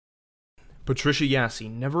Patricia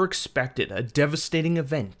Yassey never expected a devastating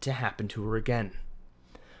event to happen to her again.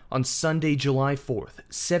 On Sunday, July 4th,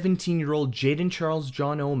 17-year-old Jaden Charles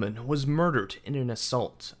John Ullman was murdered in an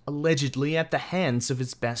assault, allegedly at the hands of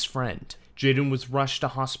his best friend. Jaden was rushed to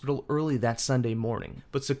hospital early that Sunday morning,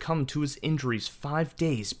 but succumbed to his injuries 5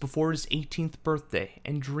 days before his 18th birthday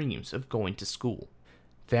and dreams of going to school.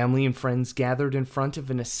 Family and friends gathered in front of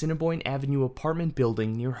an Assiniboine Avenue apartment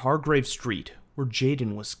building near Hargrave Street, where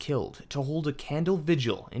Jaden was killed, to hold a candle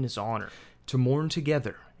vigil in his honor, to mourn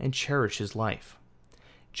together and cherish his life.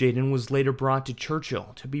 Jaden was later brought to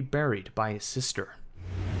Churchill to be buried by his sister.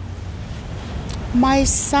 My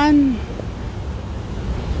son,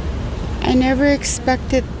 I never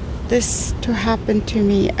expected this to happen to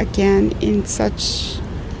me again in such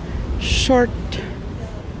short.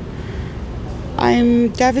 I'm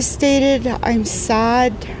devastated, I'm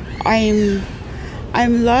sad,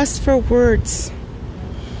 I'm lost for words.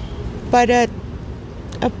 But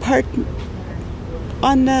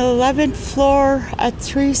on the 11th floor at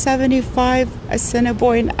 375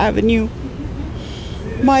 Assiniboine Avenue,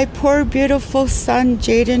 my poor beautiful son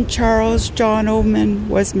Jaden Charles John Ullman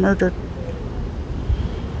was murdered.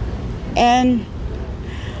 And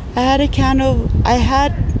I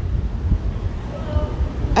had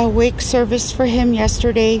a wake service for him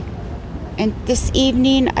yesterday, and this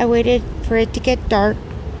evening I waited for it to get dark,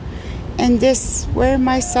 and this where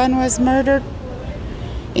my son was murdered.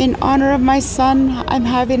 In honor of my son, I'm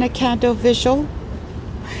having a candle vigil,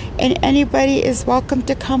 and anybody is welcome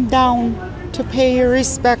to come down to pay your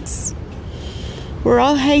respects. We're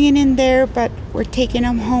all hanging in there, but we're taking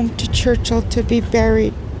him home to Churchill to be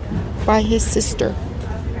buried by his sister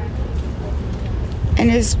and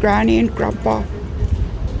his granny and grandpa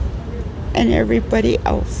and everybody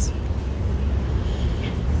else.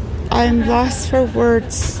 I'm lost for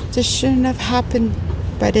words. This shouldn't have happened,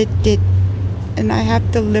 but it did, and I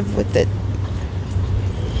have to live with it.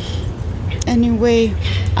 Anyway,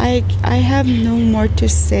 I have no more to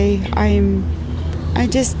say. I'm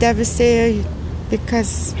just devastated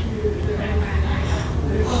because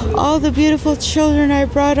all the beautiful children I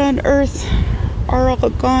brought on earth are all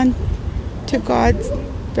gone to God.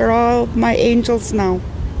 They're all my angels now.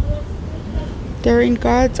 They're in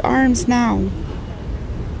God's arms now.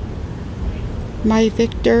 My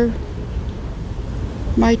Victor,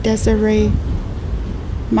 my Desiree,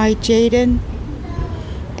 my Jaden,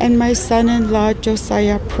 and my son-in-law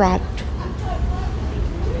Josiah Pratt.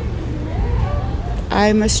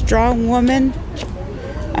 I'm a strong woman.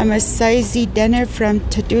 I'm a Saisi Denner from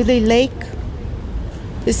Taduli Lake.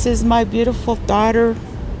 This is my beautiful daughter.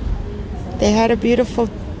 They had a beautiful...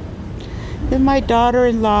 This is my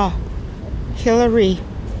daughter-in-law, Hillary.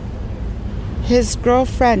 His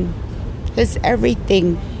girlfriend, his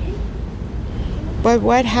everything. But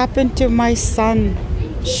what happened to my son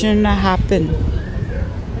shouldn't have happened.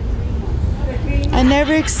 I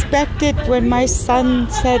never expected when my son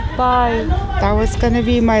said bye, that was going to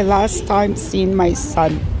be my last time seeing my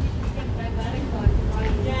son.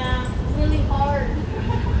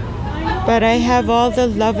 But I have all the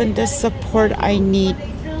love and the support I need.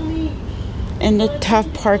 And the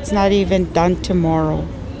tough part's not even done tomorrow.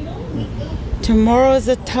 Tomorrow is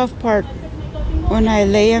the tough part, when I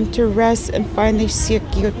lay him to rest and finally say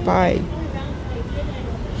goodbye.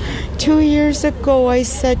 2 years ago I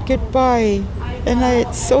said goodbye, and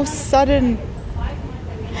it's so sudden.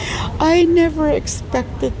 I never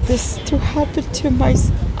expected this to happen to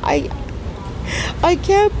myself. I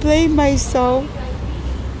can't blame myself.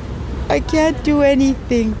 I can't do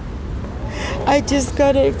anything. I just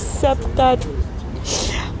gotta accept that.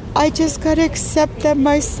 I just gotta accept that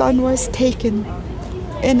my son was taken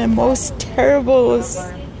in the most terrible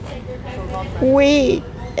way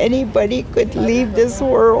anybody could leave this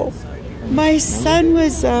world. My son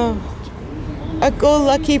was a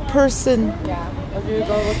go-lucky person.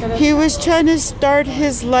 He was trying to start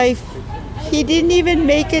his life. He didn't even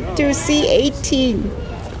make it to C18.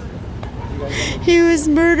 He was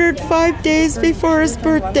murdered 5 days before his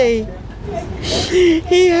birthday.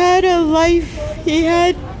 He had a life.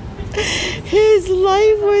 His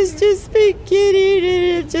life was just beginning, and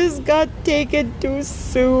it just got taken too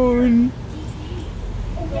soon.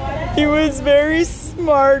 He was very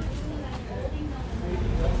smart.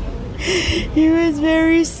 He was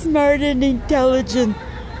very smart and intelligent.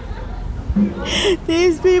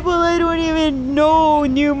 These people I don't even know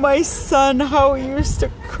knew my son, how he used to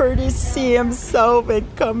courtesy himself and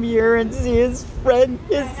come here and see his friend,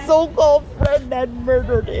 his so-called friend that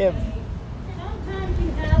murdered him.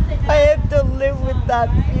 I have to live with that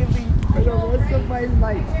feeling for the rest of my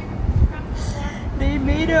life. They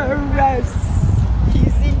made an arrest.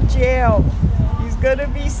 He's in jail. jail. He's gonna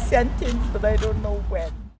be sentenced, but I don't know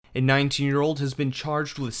when. A 19-year-old has been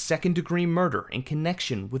charged with second-degree murder in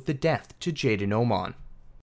connection with the death to Jayden Oman.